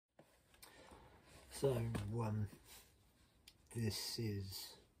So this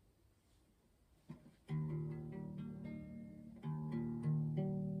is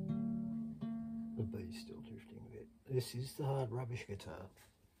the bee's still drifting a bit. This is the hard rubbish guitar.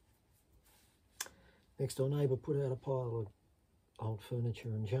 Next door neighbour put out a pile of old furniture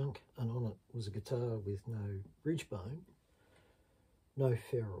and junk, and on it was a guitar with no bridge bone, no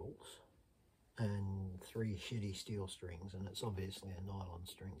ferrules, and 3 shitty steel strings, and it's obviously a nylon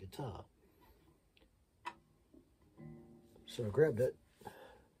string guitar. So I grabbed it,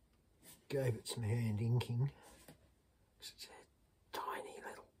 gave it some hand inking. It's a tiny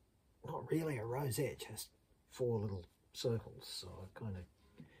little, not really a rosette, just 4 little circles, so I kind of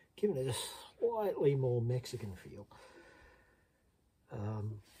given it a slightly more Mexican feel.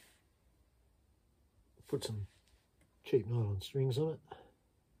 Put some cheap nylon strings on it,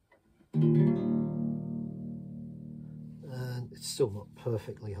 and it's still not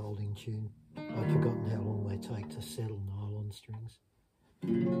perfectly holding tune. I'd forgotten how long they take to settle nylon strings.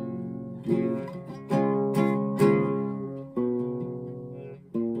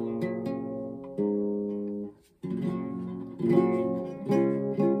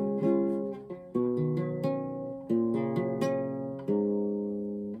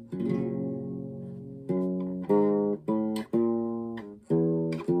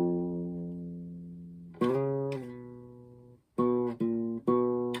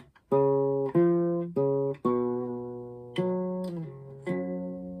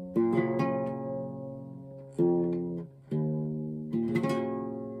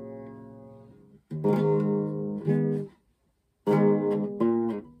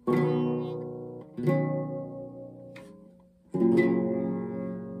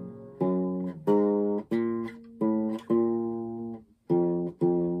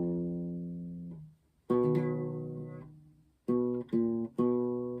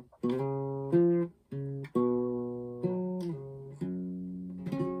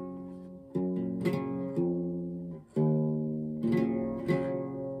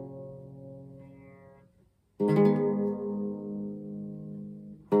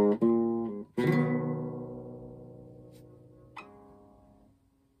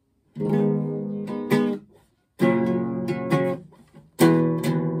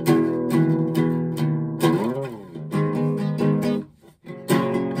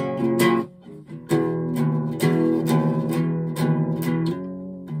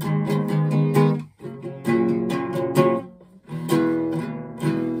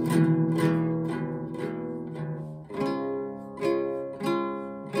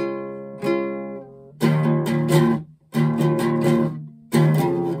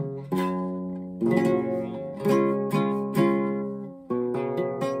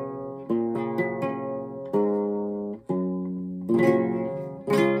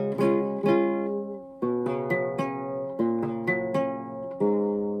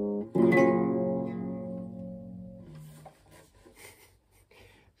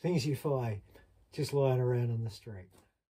 Things you find just lying around on the street.